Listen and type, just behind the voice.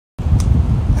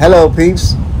Hello,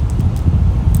 peeps.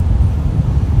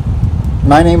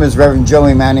 My name is Reverend Joe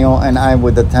Emanuel, and I'm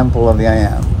with the Temple of the I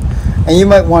Am. And you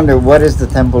might wonder, what is the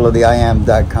Temple of the I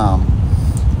Am.com?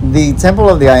 The Temple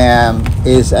of the I Am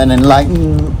is an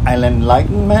enlightenment,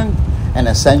 an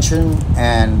ascension,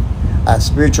 and a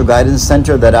spiritual guidance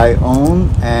center that I own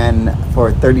and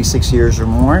for 36 years or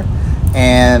more.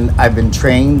 And I've been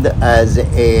trained as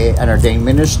an ordained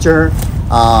minister.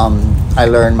 I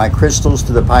learned my crystals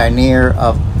to the pioneer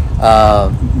of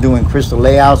doing crystal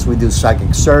layouts. We do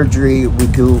psychic surgery. We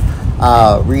do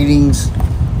readings,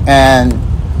 and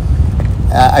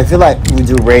I feel like we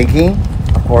do Reiki,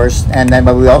 of course,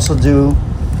 but we also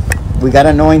we got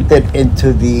anointed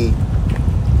into the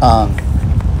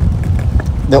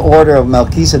order of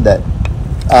Melchizedek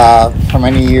for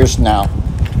many years now,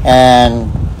 and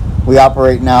we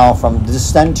operate now from this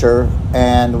center,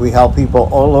 and we help people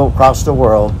all across the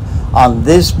world on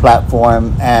this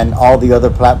platform and all the other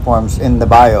platforms in the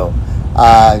bio.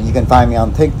 You can find me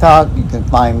on TikTok. You can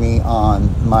find me on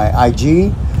my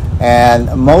IG, and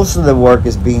most of the work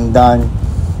is being done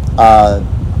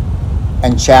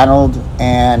and channeled,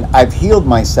 and I've healed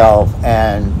myself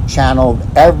and channeled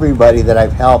everybody that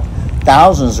I've helped,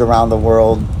 thousands around the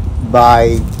world,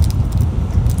 by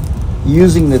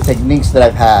using the techniques that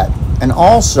I've had. And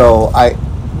also, I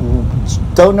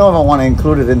don't know if I want to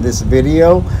include it in this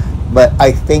video, but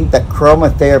I think that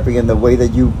chromotherapy and the way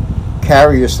that you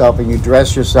carry yourself and you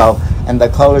dress yourself and the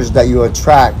colors that you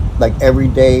attract, like every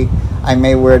day I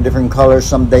may wear a different color.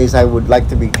 Some days I would like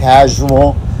to be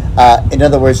casual. In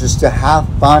other words, just to have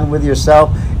fun with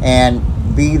yourself and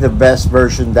be the best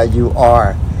version that you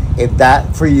are. If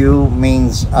that for you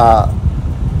means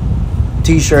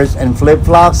t-shirts and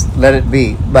flip-flops, let it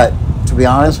be. But to be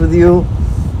honest with you,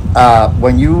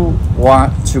 when you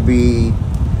want to be,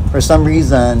 for some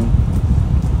reason,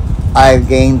 I've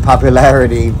gained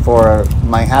popularity for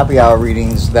my happy hour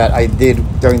readings that I did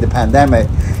during the pandemic,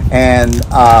 and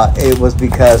it was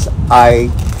because I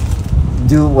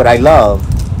do what I love,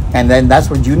 and then that's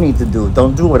what you need to do.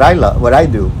 Don't do what I love, what I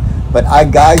do, but I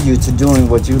guide you to doing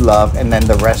what you love, and then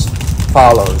the rest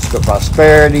follows. The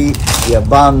prosperity, the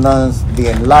abundance, the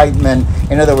enlightenment.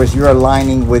 In other words, you're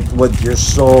aligning with what your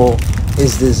soul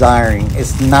is desiring.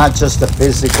 It's not just a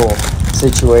physical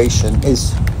situation.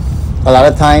 It's a lot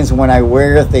of times when I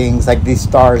wear things like these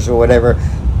stars or whatever,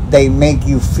 they make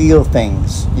you feel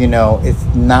things. You know, it's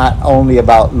not only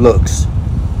about looks.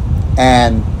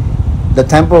 And the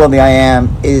Temple of the I Am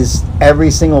is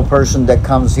every single person that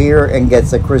comes here and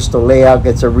gets a crystal layout,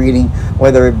 gets a reading,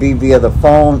 whether it be via the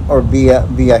phone or via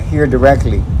here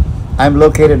directly. I'm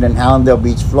located in Hallandale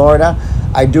Beach, Florida.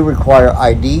 I do require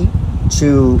ID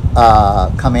to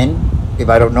come in if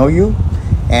I don't know you,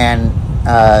 and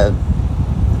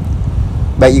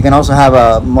but you can also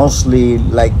have mostly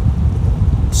like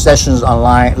sessions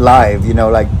online, live, you know,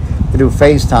 like through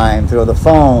FaceTime, through the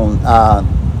phone,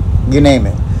 you name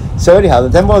it. So anyhow, the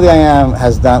Temple of the I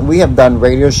Am we have done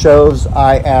radio shows.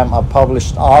 I am a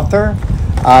published author.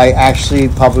 I actually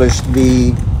published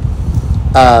the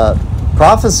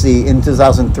prophecy in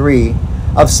 2003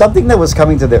 of something that was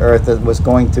coming to the earth, that was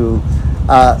going to,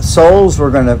 souls were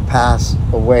going to pass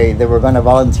away. They were going to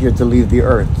volunteer to leave the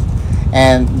earth.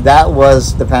 And that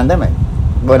was the pandemic.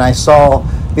 When I saw,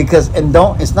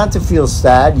 it's not to feel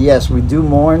sad. Yes, we do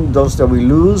mourn those that we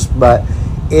lose, but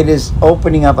it is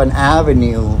opening up an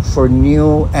avenue for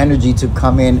new energy to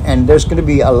come in, and there's going to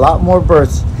be a lot more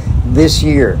births this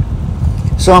year.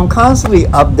 So I'm constantly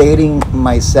updating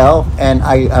myself, and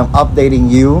I am updating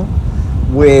you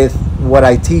with what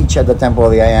I teach at the Temple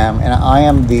of the I Am. And I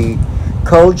am the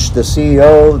coach, the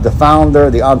CEO, the founder,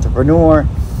 the entrepreneur,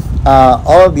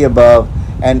 all of the above.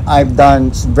 And I've done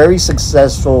very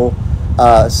successful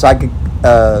psychic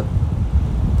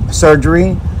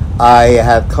surgery. I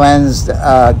have cleansed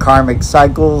karmic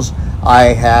cycles.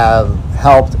 I have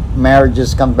helped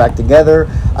marriages come back together.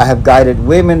 I have guided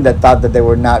women that thought that they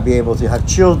would not be able to have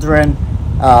children,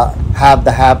 have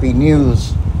the happy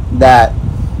news that,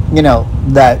 you know,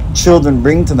 that children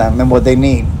bring to them and what they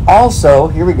need. Also,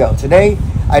 here we go. Today,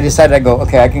 I decided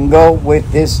I can go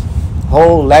with this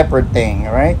whole leopard thing,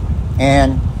 all right?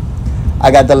 And I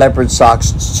got the leopard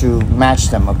socks to match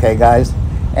them, okay, guys?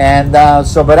 And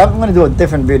but I'm going to do a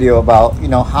different video about, you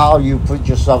know, how you put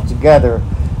yourself together.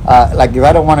 Like if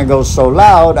I don't want to go so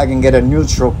loud, I can get a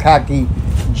neutral khaki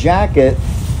jacket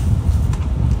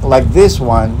like this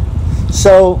one.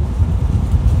 So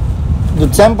the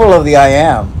Temple of the I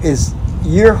Am is,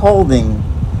 you're holding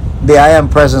the I Am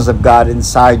presence of God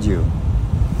inside you.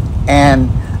 And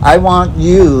I want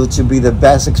you to be the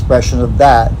best expression of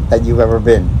that you've ever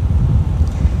been.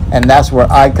 And that's where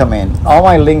I come in. All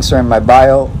my links are in my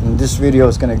bio, and this video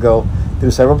is going to go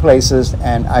through several places,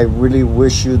 and I really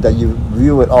wish you that you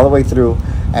view it all the way through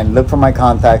and look for my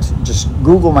contacts. Just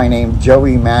Google my name,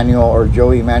 Joey Manuel, or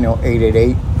Joey Manuel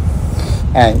 888,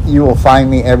 and you will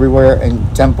find me everywhere. And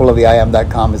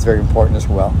templeoftheiam.com is very important as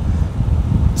well.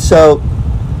 So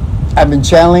I've been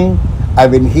channeling,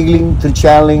 I've been healing through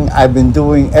channeling, I've been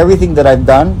doing everything that I've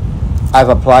done. I've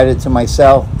applied it to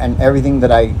myself, and everything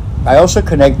that I also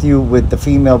connect you with the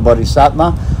female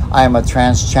bodhisattva. I am a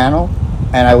trans channel,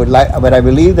 and but I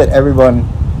believe that everyone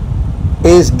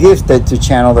is gifted to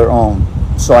channel their own.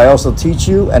 So I also teach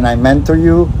you and I mentor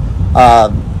you,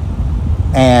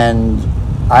 and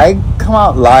I come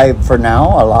out live for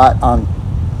now a lot on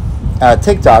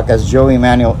TikTok as Joey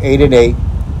Manuel 888,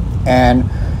 and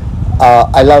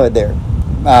I love it there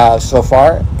so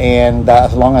far. And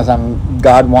as long as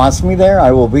God wants me there,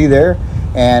 I will be there,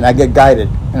 and I get guided,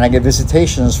 and I get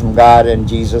visitations from God and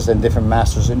Jesus and different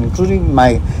masters, and including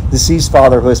my deceased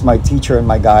father, who is my teacher and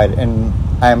my guide. And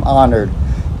I am honored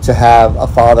to have a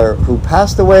father who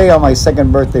passed away on my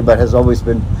second birthday, but has always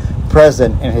been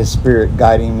present in his spirit,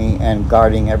 guiding me and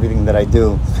guarding everything that I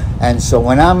do. And so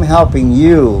when I'm helping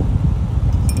you,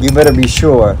 you better be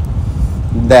sure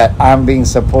that I'm being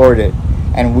supported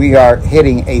and we are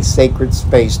hitting a sacred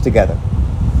space together.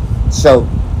 So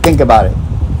think about it.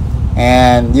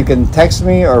 And you can text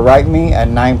me or write me at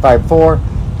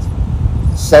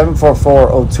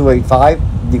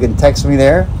 954-744-0285. You can text me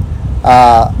there,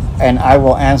 and I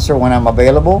will answer when I'm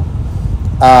available.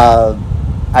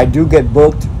 I do get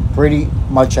booked pretty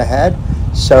much ahead,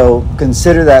 so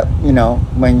consider that,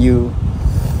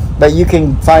 but you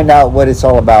can find out what it's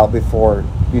all about before,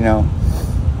 you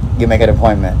make an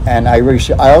appointment. And I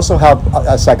also help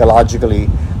psychologically.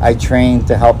 I train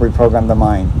to help reprogram the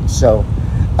mind. So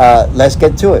let's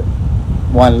get to it.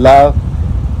 One love.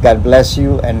 God bless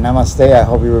you, and namaste. I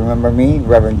hope you remember me,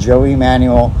 Reverend Joey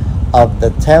Manuel of the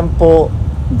Temple,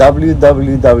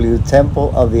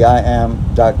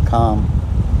 www.templeoftheiam.com.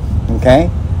 Okay?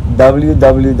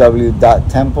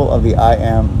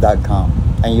 www.templeoftheiam.com.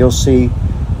 And you'll see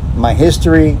my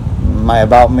history, my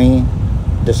about me.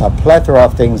 There's a plethora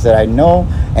of things that I know,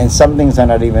 and some things are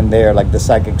not even there, like the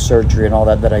psychic surgery and all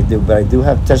that I do. But I do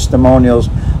have testimonials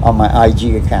on my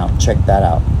IG account. Check that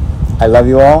out. I love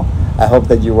you all. I hope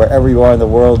that wherever you are in the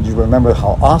world, you remember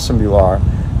how awesome you are,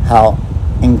 how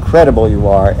incredible you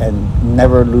are, and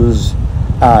never lose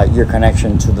your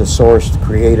connection to the source, the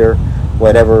creator,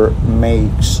 whatever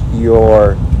makes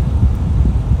your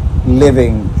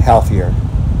living healthier,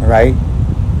 right?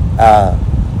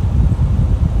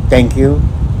 Thank you,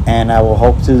 and I will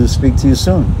hope to speak to you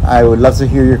soon. I would love to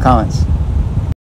hear your comments.